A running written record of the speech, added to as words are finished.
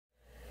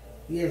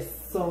Yes,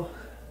 so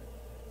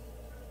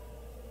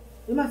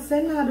you must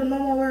say no, I don't know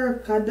more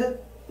work. Hold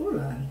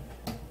on.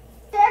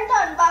 Then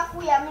turn back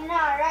way, me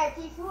not right.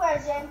 If you were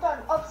then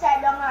turn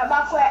upside down or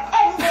back way,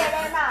 anywhere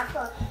then not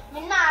turn.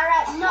 Me not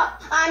right, no.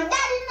 And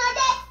daddy not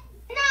there.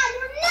 No, do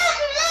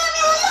nothing, leave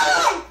me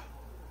alone.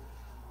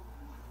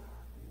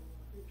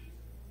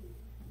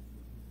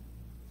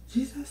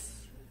 Jesus.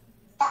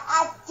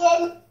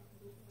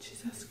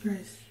 Jesus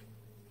Christ.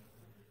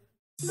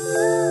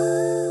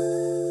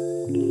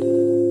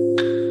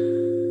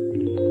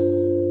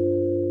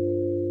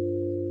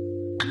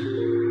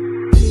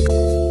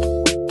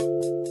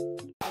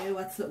 Hey,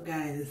 what's up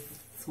guys?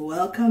 So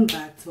welcome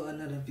back to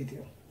another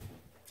video.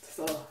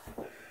 So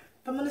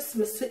I'm gonna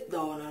sit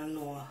down and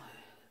know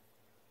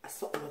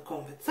something to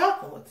come to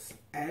talk about,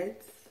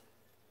 right?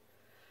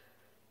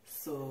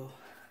 So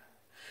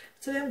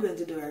today I'm going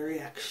to do a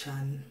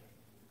reaction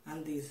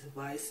on these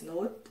voice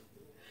note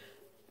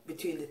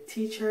between the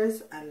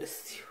teachers and the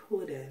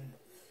students,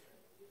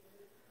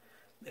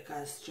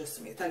 because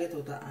trust me, it get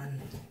out of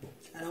hand.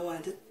 And I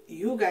want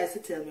you guys to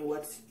tell me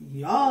what's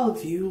your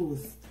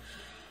views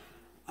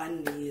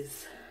on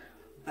these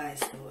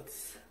voice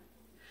notes,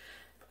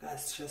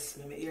 because trust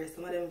me, I hear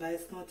some of them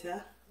voice notes,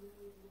 yeah.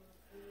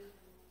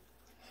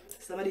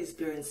 Some of these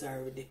parents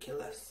are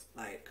ridiculous.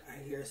 Like,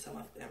 I hear some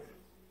of them,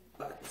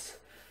 but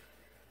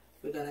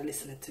we're gonna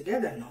listen it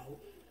together now.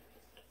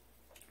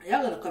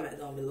 Y'all gonna comment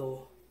down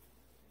below.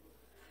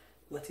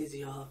 What is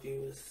your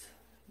views?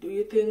 Do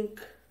you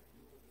think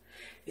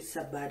it's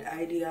a bad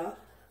idea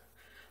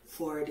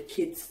for the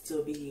kids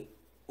to be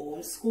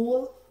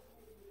homeschooled?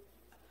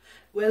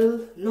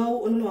 Well, now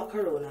we know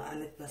Corona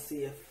and it's not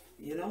safe,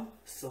 you know.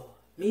 So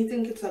me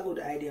think it's a good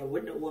idea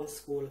with the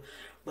homeschool,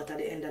 but at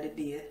the end of the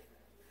day,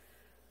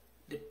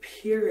 the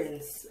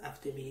parents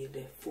have to be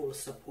the full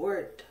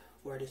support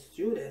for the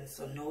students.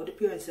 So now the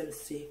parents them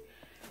see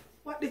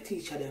what the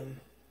teacher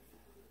them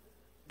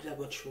they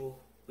go through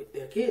with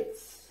their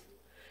kids.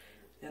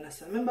 You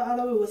understand? Remember all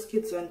of we was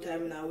kids one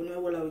time now, we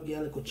know all we get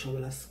a little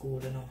trouble at school,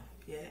 you know.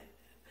 Yeah?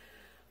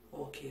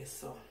 Okay,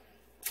 so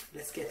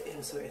let's get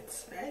into it,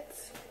 right?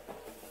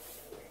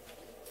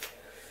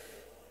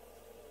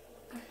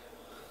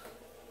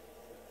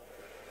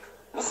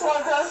 Miss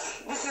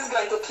Walters, this is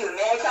going to kill me.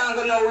 I can't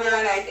go nowhere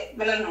and I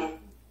don't know.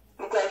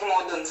 Look like I'm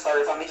all done for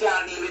it. I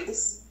can't deal with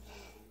this.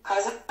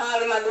 Because all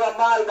him do a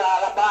ball, and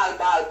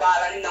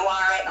he don't want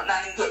to write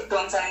nothing and get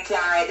done so he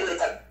can't write the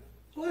letter.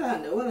 Hold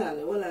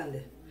on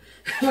there.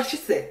 What she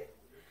say?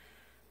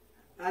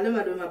 All him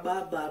do my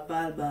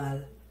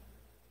ball,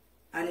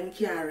 and him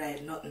can't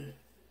write nothing.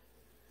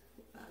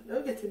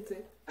 Don't get into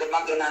it.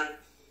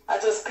 I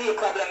just pay a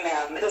problem I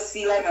have. I just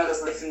feel like I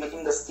just left him, make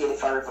him just stay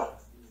forever.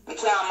 I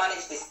can't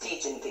manage this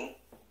teaching thing.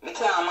 I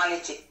can't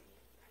manage it.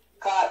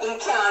 Because he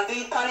can't do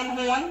it on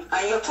his own,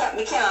 and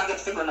we can't get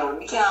figured out.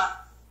 We can't.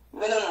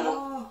 We don't know.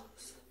 Oh,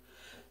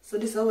 so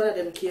this is one of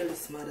them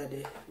careless mother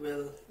there.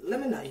 Well, let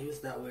me not use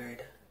that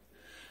word.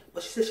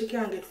 But she said she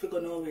can't get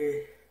figured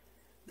nowhere.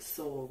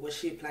 So was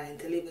she planning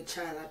to leave the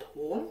child at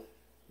home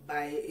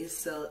by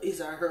his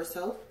or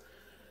herself?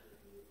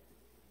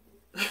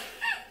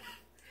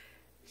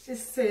 She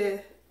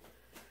said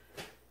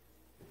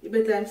you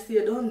better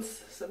stay done.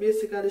 So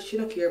basically she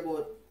don't care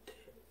about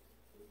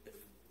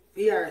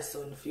her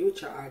son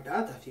future or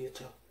daughter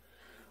future.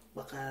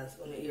 Because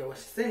when you hear what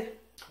she say,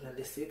 now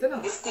listen it now.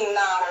 This thing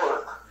now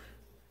work.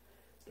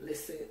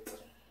 Listen it.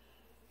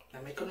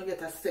 I'm gonna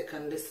get a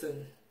second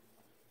listen.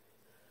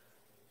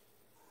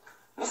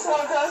 Miss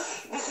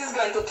Walters, this is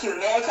going to kill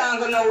me. I can't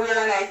go nowhere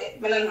and I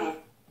don't know.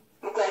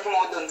 Look like I'm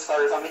all done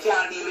for it. I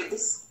can't deal with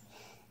this.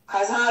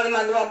 Because all him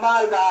do a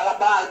ball, and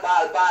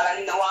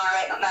he don't want to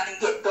write nothing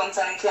and get done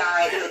so he can't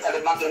write the letter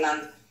again.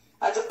 And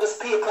I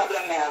just pay a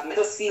problem I have. I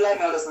just feel like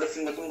I just left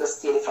him, make him just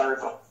stay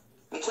forever.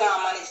 I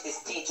can't manage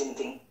this teaching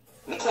thing.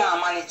 I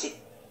can't manage it.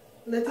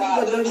 Let him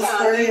go down the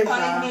story, and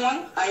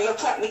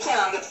we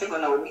can't get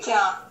figured out. We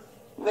can't.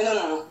 We don't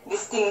know.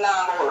 This thing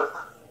now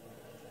work.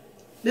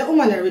 The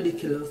woman is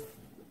ridiculous.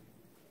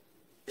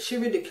 She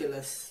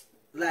ridiculous.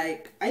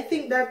 Like, I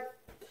think that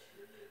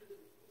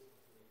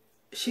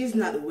she's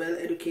not well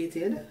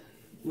educated.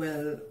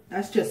 Well,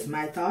 that's just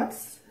my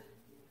thoughts.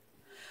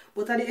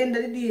 But at the end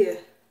of the day,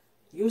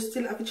 you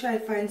still have to try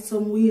to find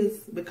some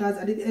ways, because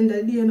at the end of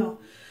the day, you know,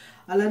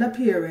 a lot of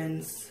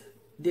parents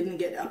didn't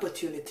get the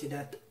opportunity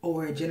that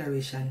our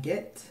generation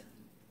get,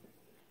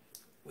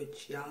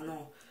 which y'all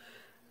know.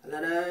 A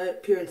lot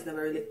of parents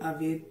never really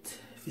have it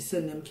if you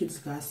send them kids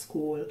to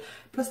school.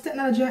 Plus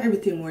technology and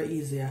everything more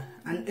easier,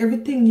 and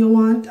everything you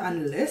want on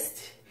the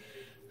list,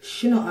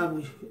 she not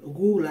have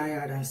Google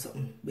or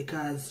something,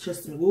 because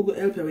trust me, Google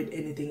help you with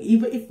anything,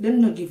 even if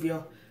them not give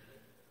you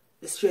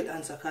the straight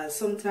answer. Because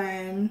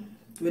sometimes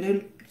when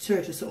you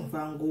search for something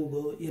from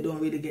Google, you don't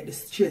really get the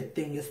straight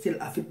thing. You still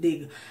have to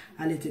dig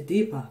a little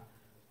deeper.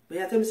 But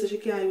you tell me so she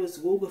can't use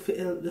Google for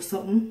help the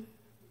something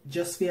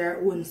just for her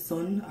own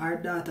son or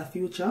daughter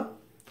future.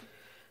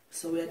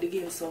 So we are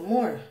digging some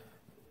more.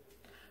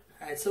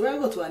 Alright, so we'll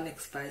go to our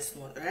next voice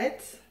note,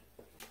 right?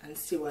 And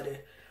see what the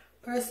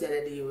person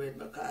I deal with,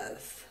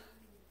 because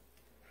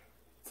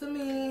to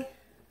me,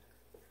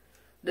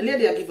 the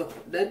lady I give up,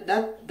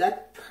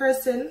 that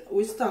person who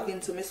is talking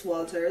to Miss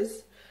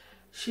Walters,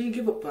 she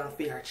give up on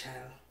her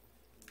child.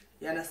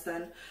 You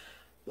understand?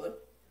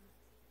 But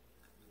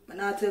I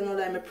not tell no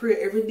lie, I pray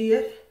every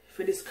day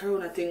for this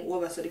corona thing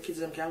over so the kids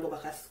can go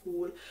back to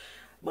school.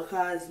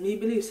 Because me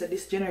believe that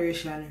this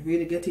generation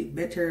really get it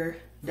better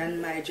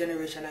than my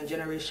generation and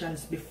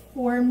generations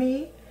before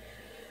me.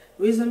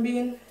 Reason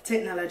being,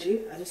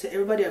 technology. As you say,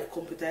 everybody have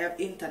computer, have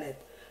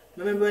internet.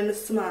 Remember when the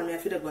small me, I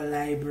feel to go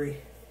library.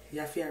 You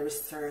have to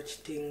research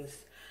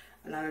things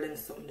and all them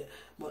something there.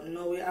 But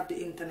now we have the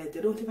internet.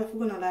 They don't think if we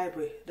go to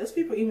library. Does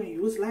people even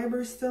use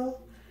library still?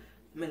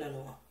 I don't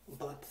know.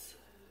 But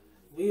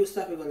we used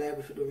to have to go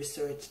library for the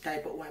research,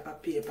 type up one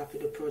paper for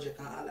the project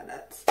and all of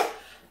that.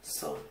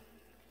 So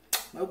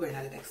we're going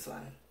to the next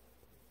one.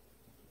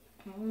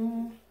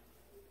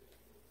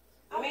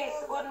 Miss,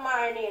 good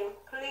morning.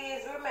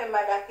 Please remember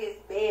that is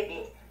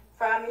baby.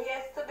 From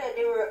yesterday,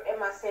 they were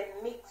Emma said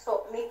mix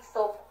up. Me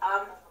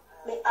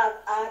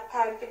have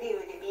time to deal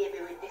with the baby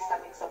with this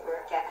mix up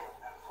work. Yeah.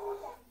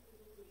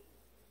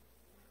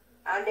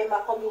 And then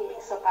I come in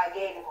mix up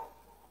again.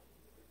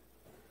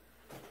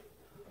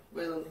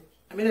 Well,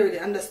 I mean, I really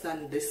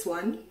understand this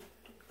one,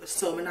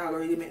 so I'm not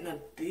really make no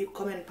deep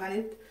comment on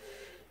it.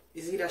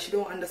 Is either she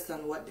don't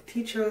understand what the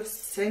teacher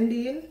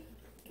sending,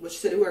 but she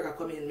said the worker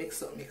come in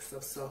mix up.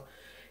 So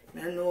I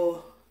don't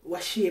know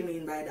what she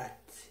mean by that.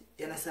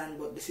 You understand?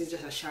 But this is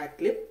just a short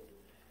clip.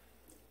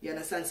 You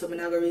understand? So I'm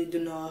not really do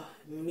no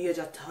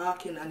major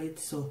talking on it.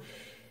 So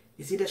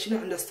it's either she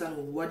don't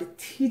understand what the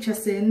teacher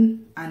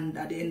saying, and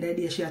at the end of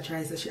the day she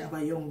tries to she have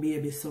a young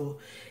baby, so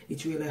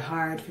it's really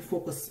hard to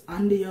focus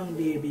on the young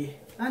baby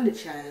and the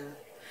child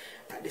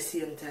at the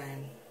same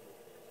time.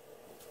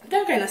 I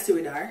can kind of see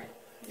with her,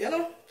 you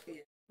know?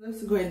 Yeah.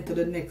 Let's go into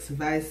the next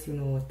voice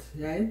note,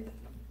 right?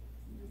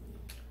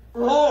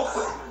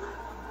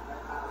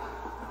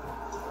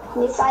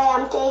 Miss, I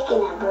am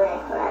taking a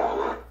break right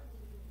now.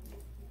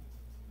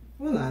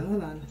 Hold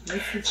on.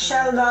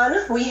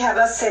 Sheldon, we have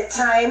a set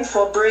time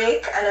for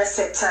break and a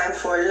set time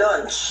for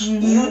lunch.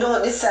 You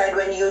don't decide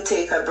when you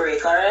take a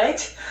break,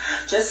 alright?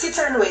 Just sit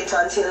and wait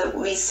until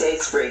we say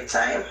it's break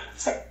time.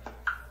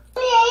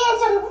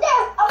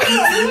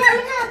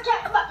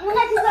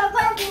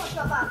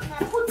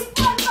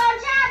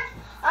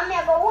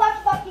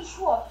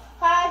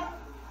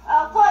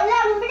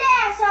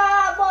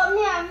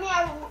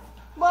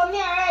 But me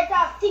write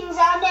up things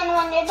and then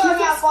when they done you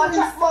go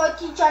chat about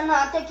teacher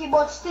not take it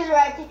but still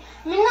writing.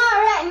 Me not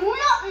write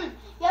nothing.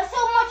 You so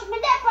much me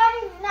there for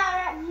me not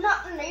write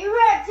nothing. You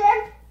read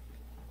it?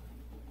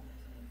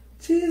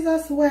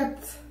 Jesus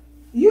wept.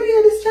 You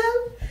hear this,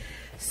 child?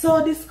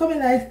 So this coming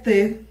like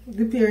the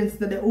parents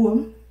to the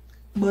home,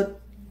 but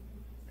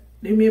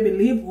they maybe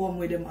leave home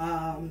with them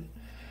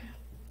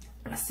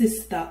a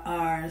sister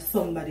or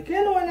somebody.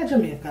 You know in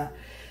Jamaica,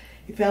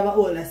 if you have an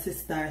older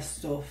sister or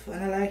stuff,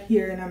 and I like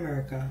here in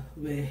America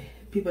where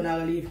people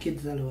not leave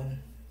kids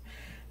alone.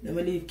 They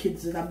will leave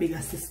kids with a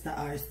bigger sister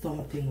or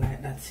something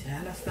like that. You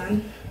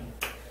understand?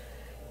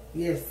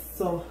 Yes,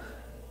 so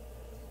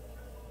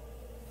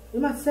you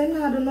must say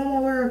no, I don't know my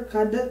work.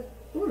 Hold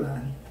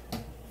on.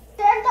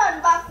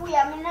 Turn back way,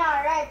 me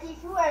not write.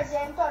 If you were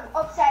turn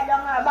upside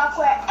down or back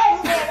way,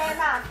 anywhere they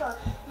not turn.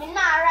 Me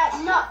not write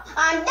no.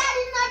 And that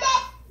is not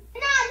it.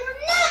 Not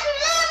nothing.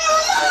 Leave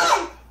me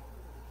alone.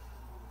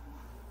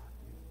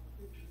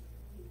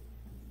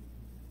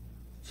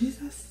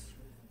 Jesus.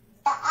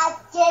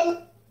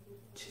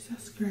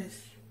 Jesus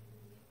Christ.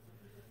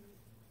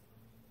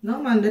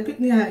 No man, they pick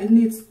me out, it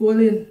needs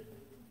schooling.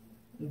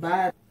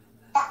 Bad.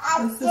 No.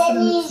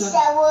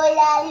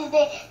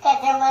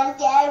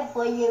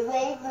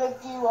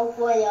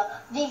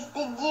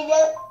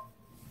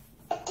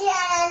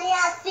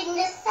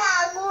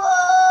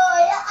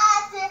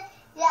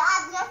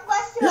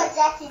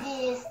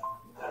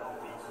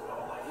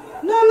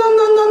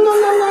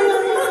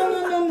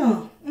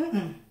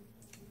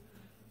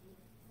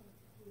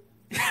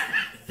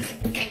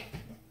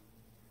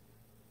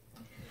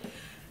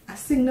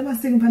 I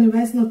sing for the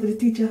voice note to the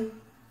teacher.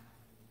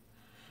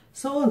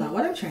 So hold on,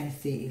 what I'm trying to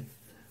say is,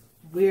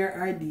 where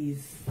are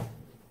these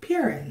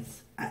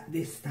parents at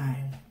this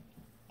time?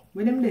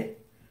 Where them there?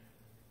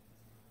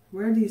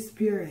 Where are these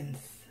parents?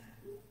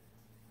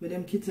 Where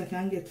them kids that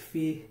can get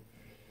free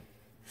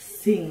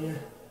sing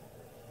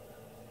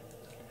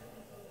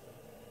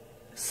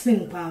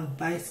for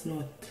voice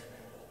note?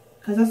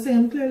 Because I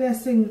sing clearly, I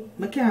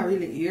can't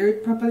really hear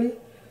it properly,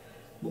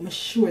 but I'm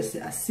sure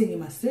say I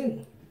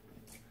sing.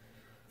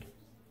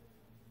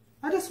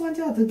 I just want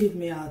y'all to give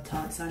me your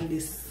thoughts on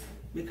this,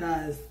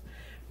 because I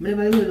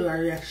never really do a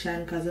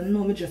reaction, because I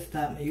know I just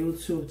start my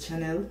YouTube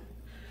channel.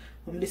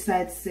 But I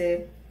decide to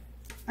say,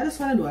 I just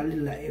want to do a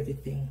little of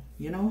everything,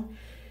 you know.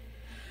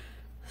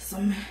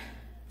 So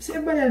see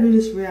everybody do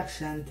this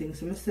reaction thing,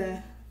 so I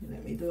say,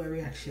 let me do a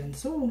reaction.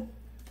 So,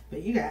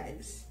 but you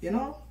guys, you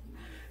know,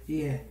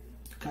 yeah.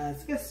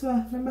 Because guess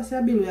what? Remember, say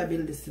I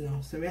build this, you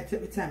know. So we have to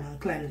take the time and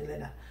climb the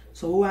ladder.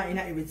 So we want in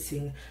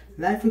everything.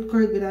 Life with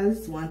Corey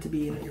Gooders want to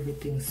be in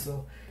everything.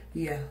 So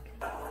yeah.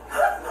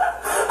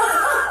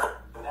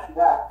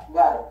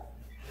 Got it.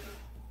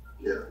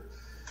 Yeah.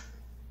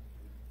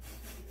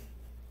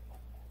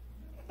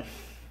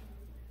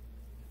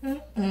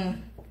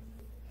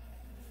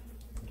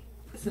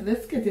 So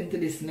let's get into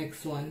this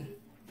next one.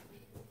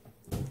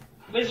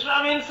 Miss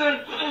Robinson,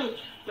 I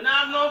don't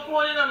have no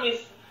phone, you know,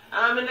 miss.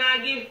 I'm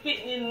not give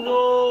Pitney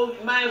no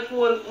my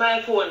phone.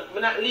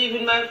 I'm not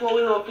leaving my phone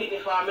with no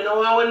Pitney for me.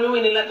 Now when me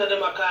win a lot of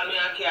them I call me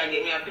and can't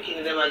get me a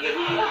picking them again.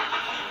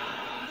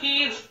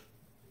 Please.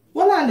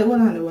 Hold on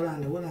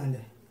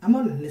there. I'm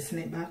gonna listen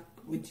it back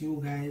with you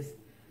guys.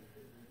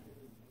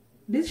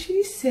 Did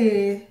she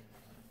say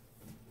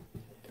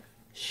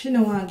she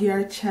don't want to give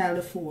her child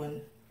a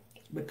phone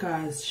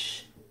because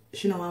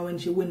she don't want when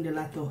she win the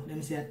lotto,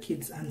 them say her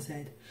kids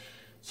inside.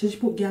 So she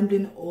put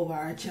gambling over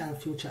her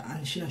child's future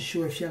and she not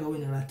sure if she gonna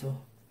win the lotto.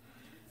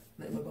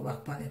 Let me go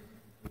back on it.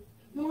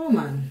 No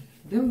man,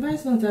 them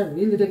voice notes are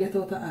really to get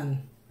out of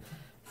hand.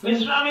 So,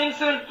 Miss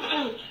Robinson,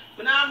 I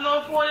don't have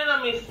no phone, you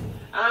know, miss.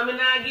 I'm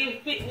not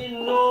give Pitney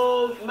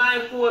no my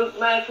phone.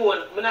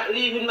 I'm not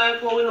leaving my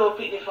phone with no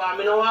Pitney for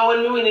me. Now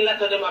when me win a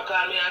lot of them I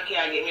call me and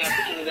can't get me a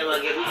picking them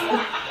again.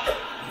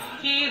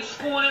 Kids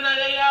school in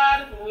the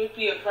yard, we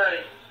pay for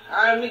it.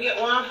 Or me get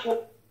one phone.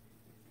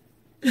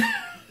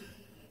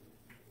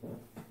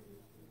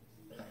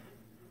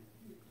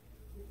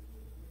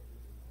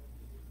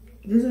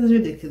 This is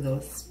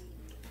ridiculous.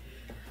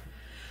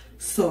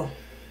 So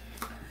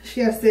she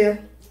has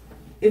said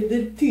if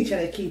the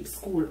teacher keeps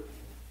school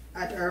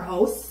at her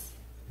house,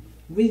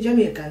 we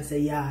Jamaicans say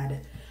yard,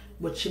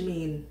 but she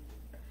mean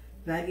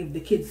like if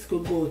the kids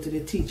could go to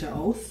the teacher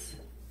house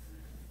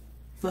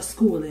for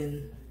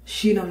schooling,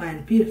 she don't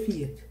mind pay for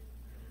it.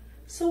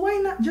 So why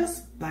not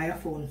just buy a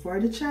phone for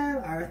the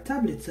child or a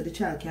tablet so the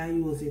child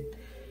can use it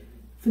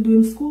for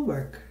doing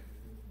schoolwork?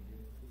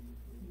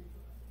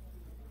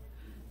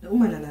 The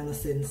woman has no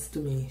sense to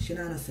me. She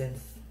has no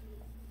sense.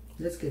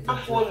 Let's get into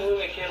it. Phone will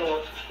make you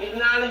know. If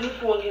not let me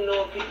phone you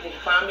know picnic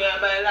for me, I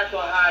buy a lot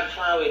of hard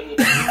for with me.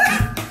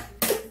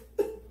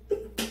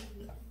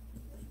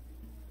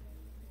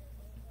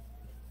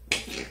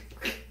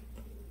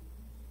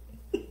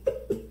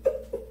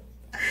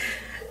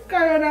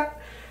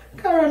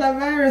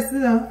 Coronavirus, you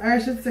know, or I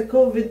should say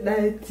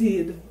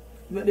COVID-19.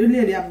 But the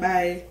lady I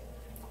buy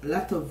a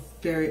lot of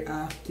very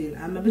often.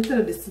 I'm going to tell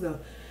you this, you know,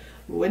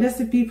 when I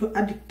see people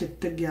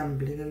addicted to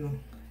gambling, you know,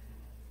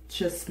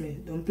 trust me,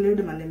 don't play with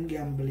them and them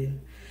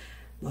gambling.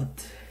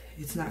 But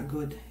it's not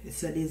good.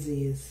 It's a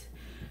disease.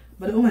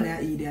 But the woman is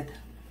an idiot.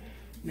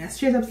 May I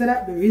straight up say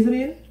that? The reason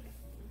being,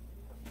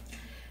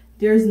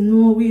 there's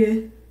no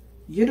way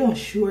you don't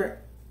sure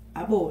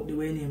about the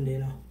way name they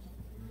know.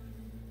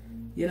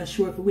 You're not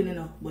sure if you win, you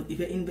know, but if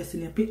you invest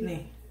in your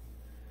Pitney,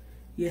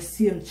 your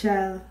same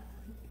child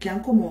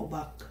can come out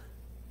back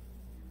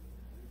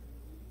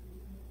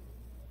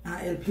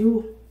and help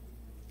you,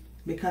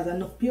 because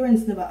enough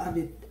parents never have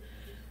it.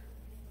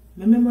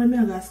 I remember when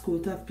I go to school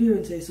to have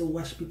parents who used to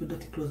wash people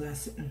dirty clothes and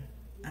sitting,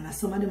 and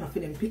some of them are for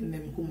them Pitney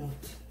them come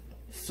out.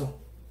 So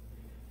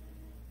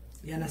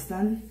you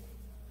understand?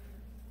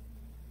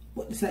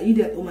 But this an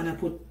idiot woman I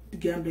put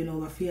gambling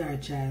over for her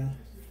child.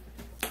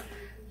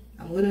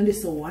 I'm going to do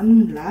this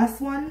one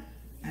last one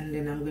and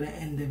then I'm going to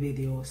end the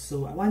video.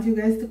 So I want you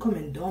guys to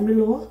comment down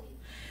below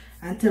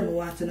and tell me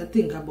what you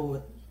think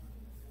about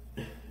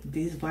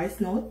these voice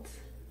notes,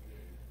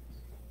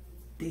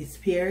 these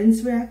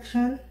parents'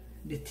 reaction,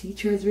 the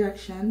teacher's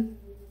reaction.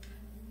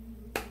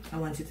 I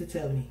want you to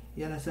tell me.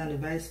 You understand? The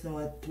voice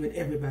note with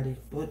everybody,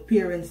 both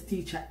parents,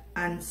 teacher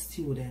and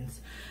students.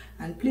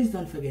 And please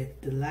don't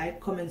forget to like,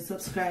 comment,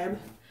 subscribe,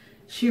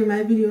 share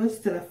my videos,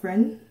 tell a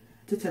friend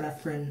to tell a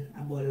friend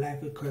about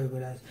Life with Corey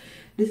Gooders.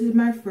 This is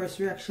my first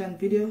reaction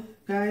video,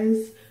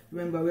 guys.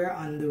 Remember, we're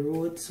on the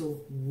road to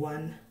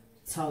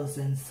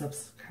 1,000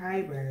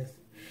 subscribers.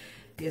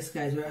 Yes,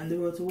 guys, we're on the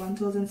road to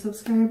 1,000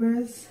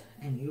 subscribers,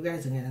 and you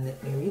guys are gonna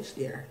let me reach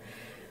there.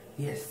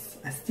 Yes,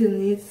 I still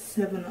need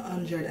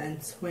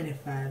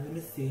 725. Let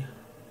me see.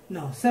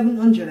 No,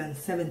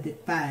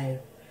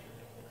 775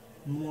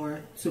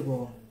 more to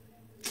go.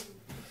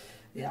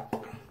 Yeah.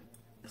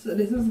 So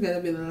this is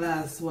gonna be the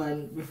last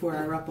one before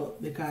I wrap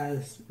up,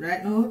 because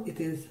right now it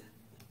is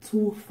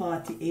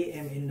 2:40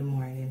 a.m. in the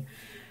morning.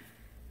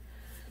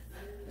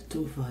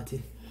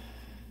 2:40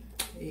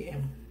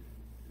 a.m.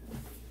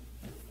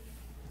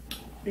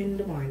 in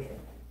the morning,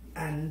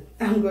 and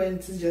I'm going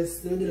to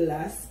just do the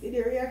last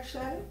video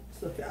reaction.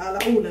 So for all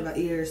who never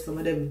hear some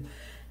of them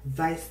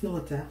voice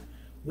notes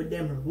with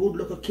them rude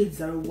little kids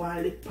that want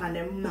to lick on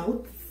them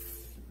mouths,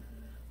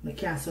 I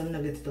can't so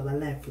not get it over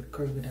Life with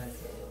Corey Gooders.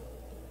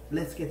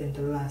 Let's get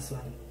into the last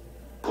one.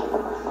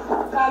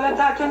 Call it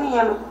out your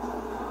name.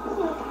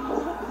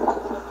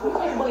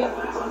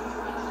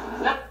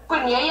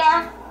 Couldn't you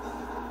hear?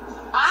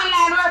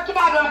 Online work, you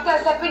don't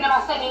tell the pin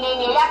never sending in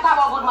here. You have to have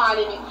a good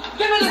morning.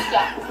 Give me this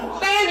guy.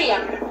 Say your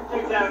name.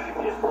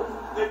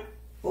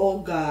 Oh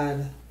God.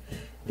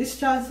 This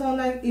child sounds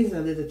like he's a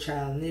little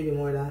child, maybe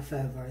more than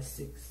 5 or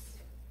 6.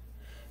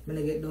 when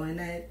I get down in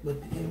it,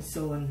 but him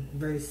sound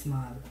very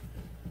small.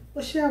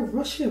 But she have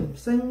rush him,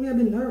 so he may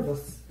be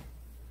nervous.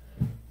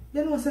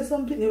 You know, say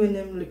some people when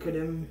them look at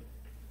them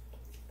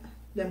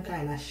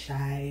kind of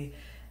shy,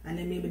 and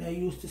they maybe not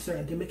used to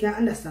certain things. We can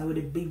understand with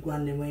the big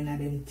one them when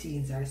them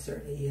teens are a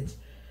certain age,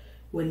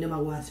 when them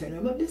are one certain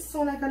way. But this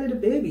sound like a little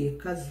baby,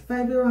 because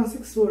 5-year-old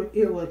and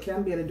 6-year-old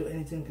can't be able to do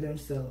anything to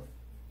themselves.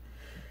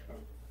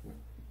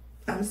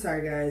 I'm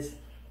sorry guys.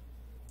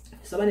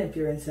 Some of them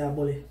parents are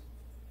bully.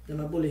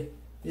 They're a bully.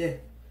 Yeah.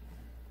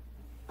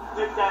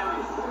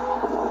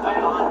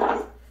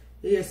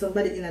 You hear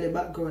somebody in the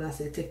background and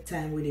say take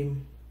time with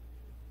him.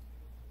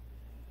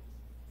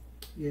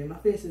 Yeah, my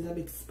face is a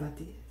bit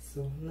spotty,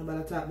 so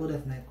nobody talk about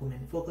that night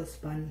coming. Focus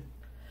on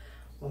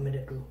what me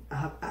do. I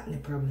have acne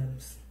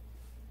problems.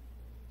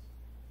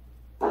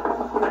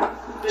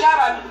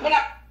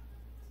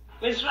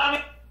 Miss Rami.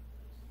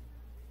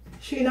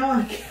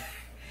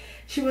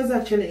 She was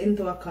actually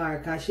into a car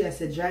because she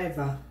has a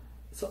driver,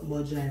 something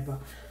about driver,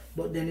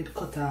 but then it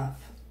cut off.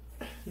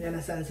 You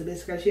understand? So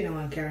basically she didn't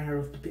want to carry her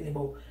off to pick me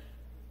about.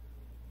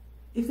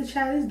 If the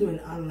child is doing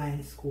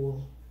online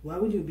school, why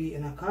would you be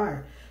in a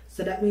car?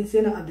 So that means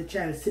you don't have the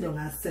child sit down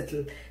and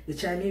settle. The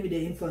child may be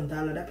there in front of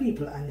a lot of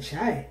people and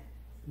shy.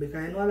 Because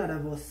I know a lot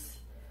of us,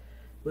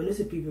 when you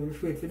see people, we're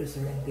afraid to do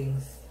certain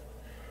things.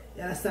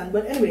 You understand?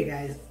 But anyway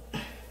guys,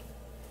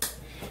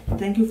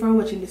 thank you for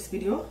watching this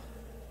video.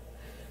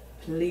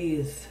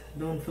 Please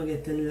don't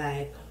forget to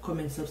like,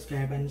 comment,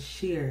 subscribe and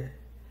share.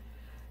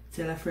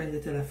 Tell a friend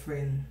to tell a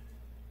friend.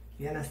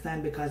 You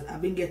understand? Because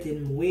I've been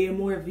getting way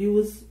more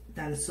views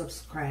than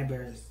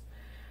subscribers.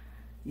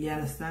 You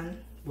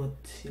understand? But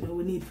you know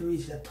we need to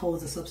reach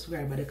 1,000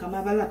 subscribers. They come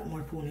have a lot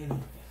more pony, you know.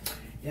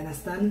 You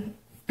understand?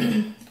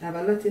 I have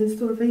a lot in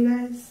store for you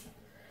guys.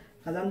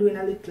 Because I'm doing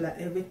a little of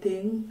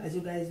everything. As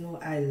you guys know,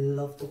 I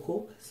love to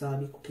cook. So I'll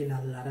be cooking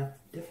a lot of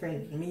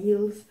different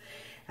meals.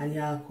 And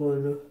y'all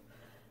could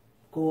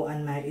go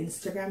on my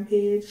Instagram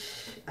page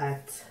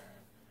at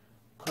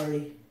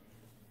Curry_Goodas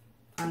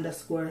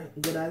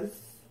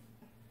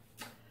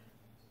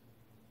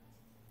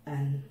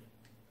and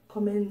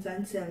comment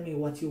and tell me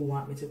what you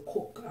want me to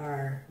cook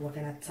or what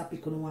kind of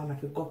topic you want me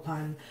to go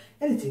on.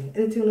 Anything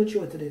you throw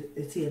to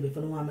the table. If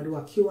you want me to do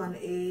a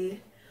Q&A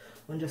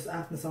or just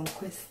ask me some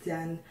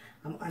question,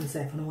 I'm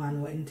answering if you want to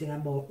know anything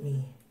about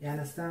me. You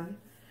understand?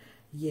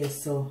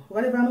 Yes, so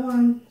whatever I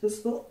want,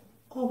 just go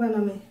over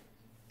on my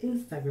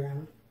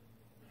Instagram,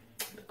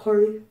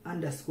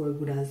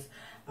 Curry_Goodas,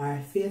 or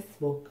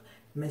Facebook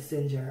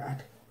Messenger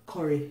at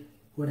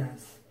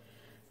Curry_Goodas.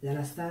 You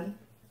understand?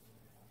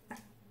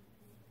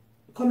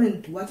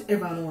 Comment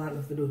whatever you want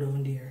me to do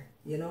down there,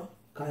 you know,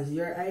 because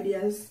your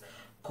ideas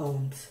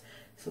count.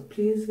 So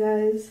please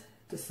guys,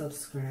 to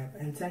subscribe.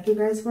 And thank you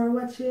guys for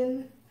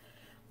watching.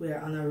 We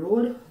are on a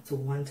road to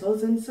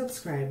 1,000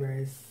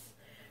 subscribers.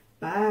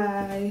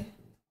 Bye.